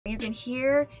You can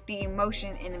hear the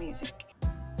emotion in the music.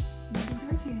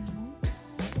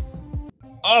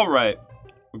 All right,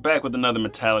 we're back with another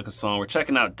Metallica song. We're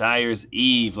checking out Dyers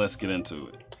Eve. Let's get into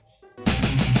it.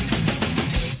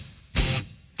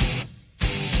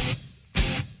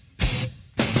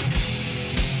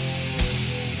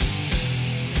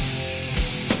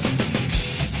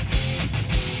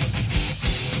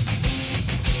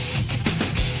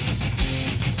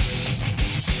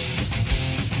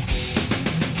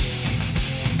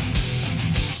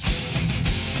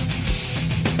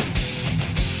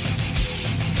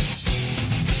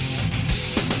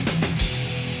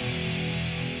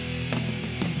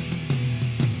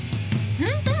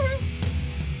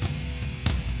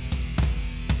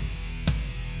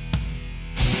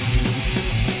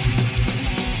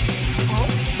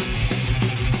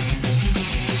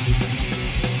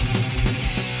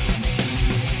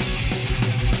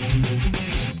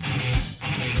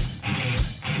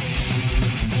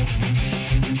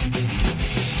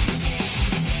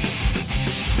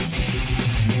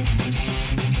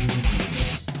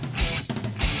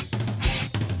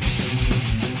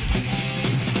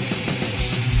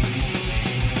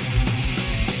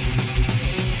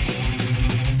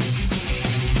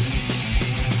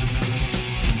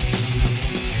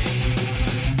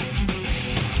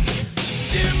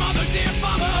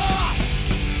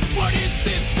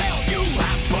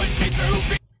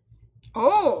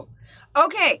 Oh,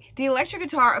 okay. The electric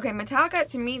guitar. Okay, Metallica,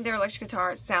 to me, their electric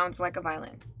guitar sounds like a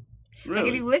violin. Really? Like,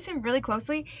 if you listen really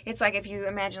closely, it's like if you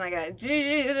imagine like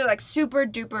a like super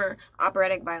duper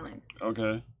operatic violin.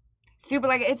 Okay. Super,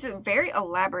 like, it's a very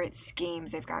elaborate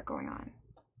schemes they've got going on.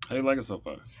 How you like it so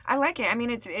far? I like it. I mean,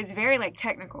 it's very like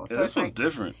technical. Yeah, So this one's like,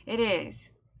 different. It is.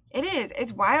 It is.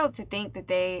 It's wild to think that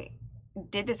they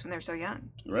did this when they were so young.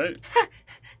 Right?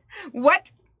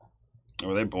 What?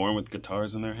 Were they born with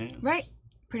guitars in their hands? Right.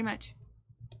 Pretty much.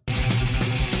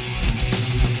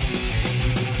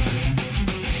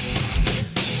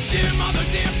 Dear mother,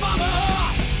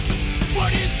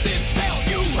 what is this hell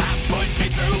you have put me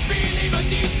through? Believer,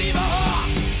 deceiver.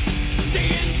 Day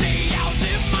in, day out,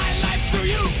 live my life through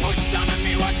you. Push down on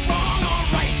me what's wrong or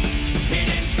right.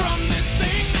 Hidden from this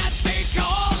thing that they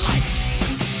call life.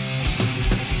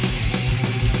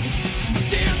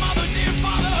 Dear mother, dear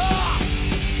father,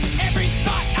 every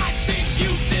thought I think you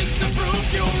disapprove.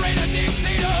 Curate a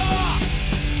dictator.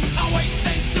 Always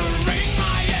censoring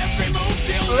my every move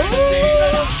till we see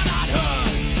that I'm not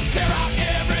heard. Tear out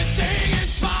everything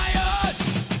inspired.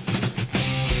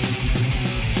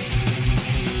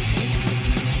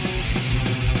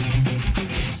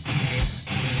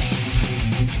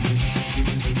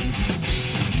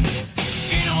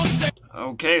 Innocent.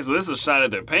 Okay, so this is a shot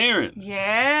at their parents. Yeah,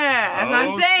 that's what I'm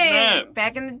Oh, saying. snap.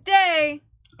 Back in the day.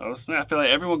 Oh, snap. I feel like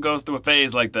everyone goes through a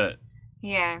phase like that.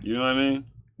 Yeah. You know what I mean?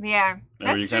 Yeah. Where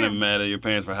you're That's kind of true. mad at your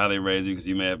parents for how they raised you because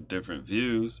you may have different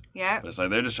views. Yep. But it's like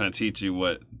they're just trying to teach you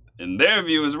what, in their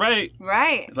view, is right.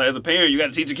 Right. It's like as a parent, you got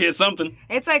to teach your kids something.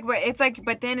 But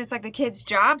then it's like the kid's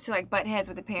job to like butt heads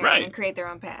with the parent Right. and create their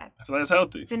own path. I feel like it's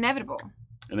healthy. It's inevitable.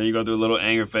 And then you go through a little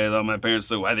anger phase. Oh, my parents,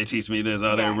 so why they teach me this?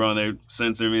 Oh, they're Yeah. wrong. They're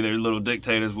censoring me. They're little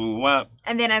dictators. Woo, wop.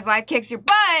 And then as life kicks your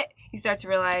butt, you start to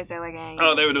realize that like,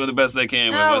 Oh, they were doing the best they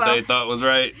can with Oh, what well. they thought was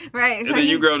right. right. It's And then like-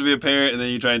 you grow up to be a parent, and then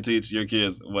you try and teach your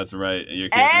kids what's right, and your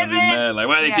kids are And gonna be then- mad. Like,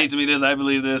 why are they yeah. teaching me this? I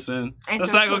believe this, and the so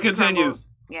cycle cookie continues. crumbles.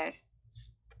 Yes.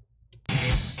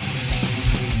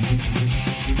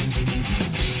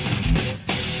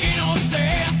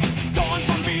 Innocence torn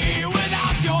from me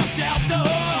without your shelter.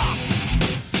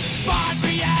 But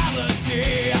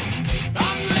reality,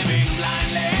 I'm living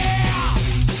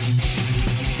blindly.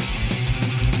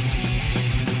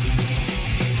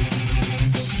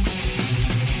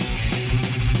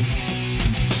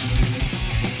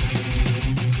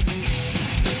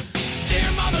 Dear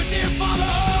mother, dear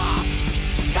father,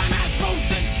 time has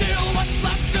frozen still. What's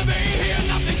left to be here?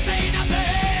 Nothing, say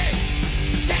nothing.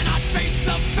 Cannot face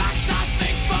the facts I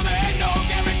think for me. No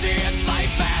guarantee it's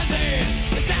life as is.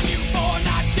 Damn you for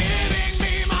not giving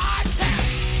me my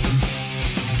chance.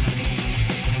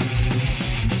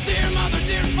 Dear mother,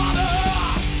 dear father,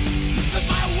 lift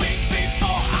my wings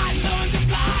before I learn to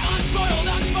fly unspoiled,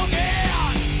 unspoken.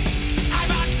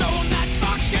 I've outgrown that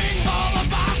fucking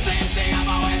lullaby. Same thing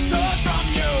I've always heard from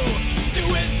you. Do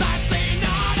as I say,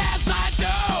 not as I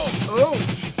do. Ooh.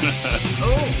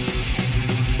 Ooh.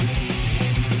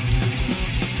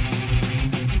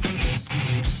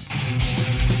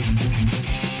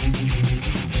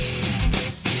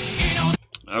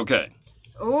 Okay.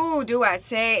 Ooh, do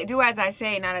as I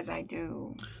say, not as I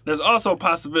do. There's also a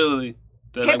possibility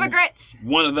that like, Hypocrites.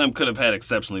 one of them could have had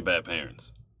exceptionally bad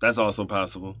parents. That's also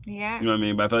possible. Yeah. You know what I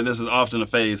mean? But I feel like this is often a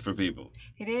phase for people.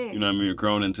 It is. You know what I mean? You're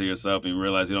growing into yourself and you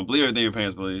realize you don't believe everything your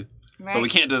parents believe. Right. But we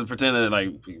can't just pretend that like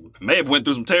we may have went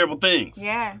through some terrible things.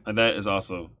 Yeah. Like that is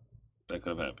also, that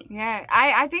could have happened. Yeah.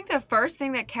 I think the first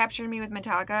thing that captured me with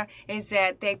Metallica is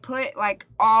that they put like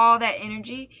all that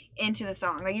energy into the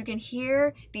song. Like you can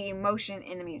hear the emotion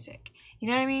in the music. You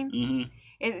know what I mean?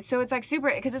 Mm-hmm. So it's like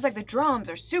super, because it's like the drums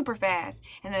are super fast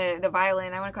and the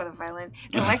violin, I want to call it the violin,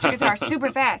 the electric guitar is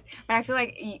super fast. But I feel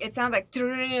like it sounds like you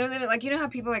know how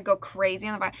people like go crazy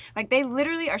on the violin? Like they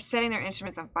literally are setting their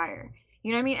instruments on fire. You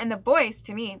know what I mean? And the voice,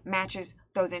 to me, matches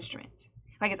those instruments.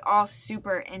 Like it's all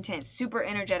super intense, super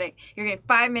energetic. You're getting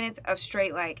 5 minutes of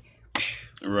straight like,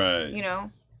 right. You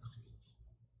know?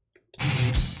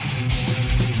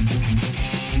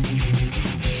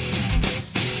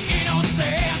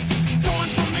 Innocence torn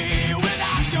from me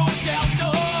without your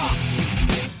shelter.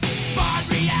 But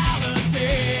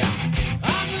reality,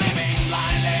 I'm living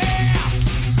blindly.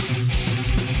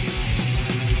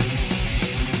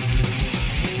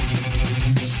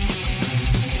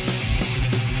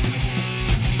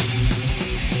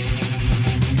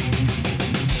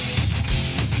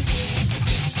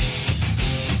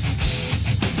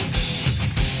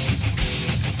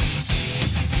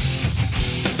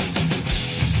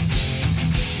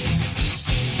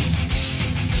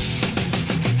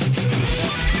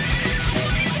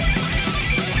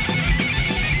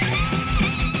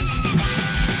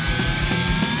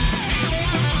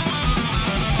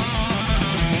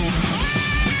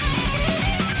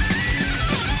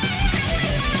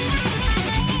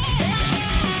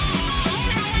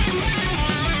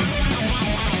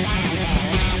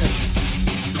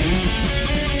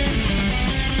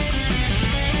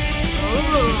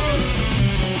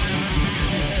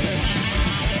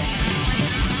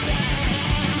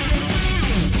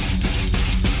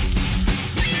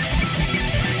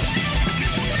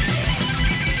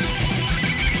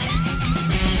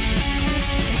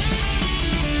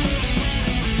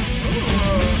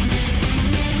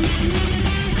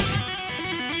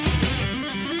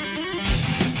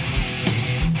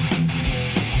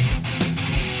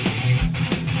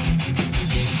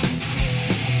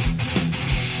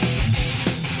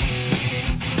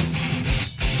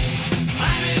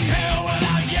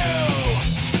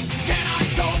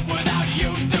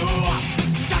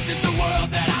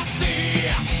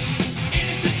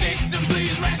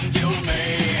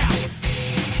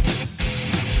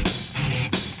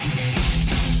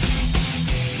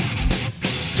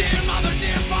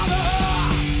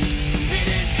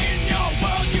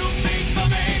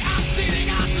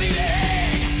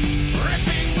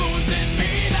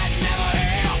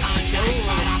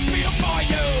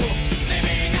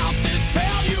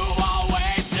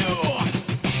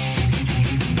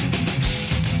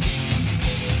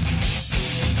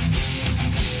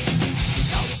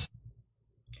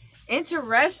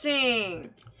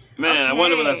 Interesting. Man, I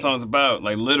wonder what that Okay. song's about.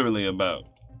 Like literally about.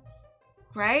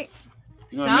 Right?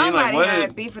 You know what I mean? Somebody Like, had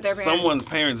what beef with their did parents. someone's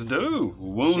parents do?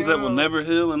 Wounds that will True. never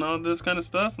heal and all this kind of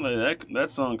stuff. Like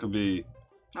that song could be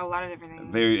A lot of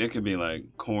different things. it could be like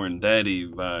Corn Daddy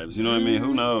vibes. You know what I mean?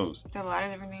 Who knows? It's a lot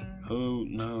of different things. Who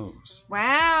knows?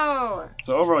 Wow.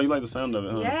 So overall, you like the sound of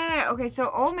it, huh? Yeah. Okay. So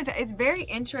old Metallica, it's very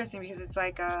interesting because it's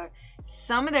like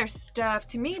some of their stuff.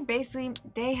 To me, basically,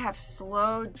 they have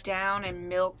slowed down and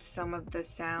milked some of the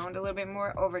sound a little bit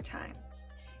more over time.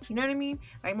 You know what I mean?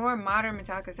 Like more modern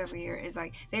Metallica stuff we hear is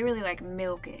like they really like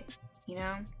milk it. You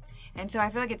know? And so I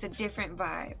feel like it's a different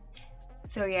vibe.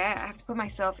 So yeah, I have to put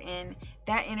myself in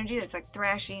that energy that's like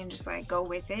thrashy and just like go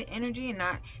with it energy and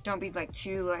don't be like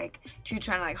too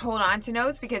trying to like hold on to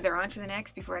notes because they're on to the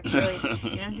next before I can really, you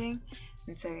know what I'm saying?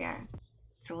 And so yeah,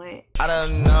 it's lit. I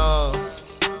don't know.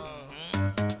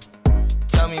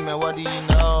 Tell me, man, what do you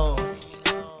know?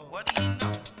 What do you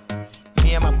know?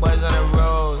 Me and my boys on the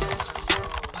road.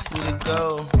 You to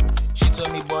go. She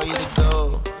told me, boy, you to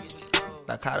go.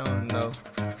 Like I don't know.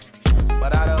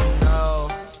 But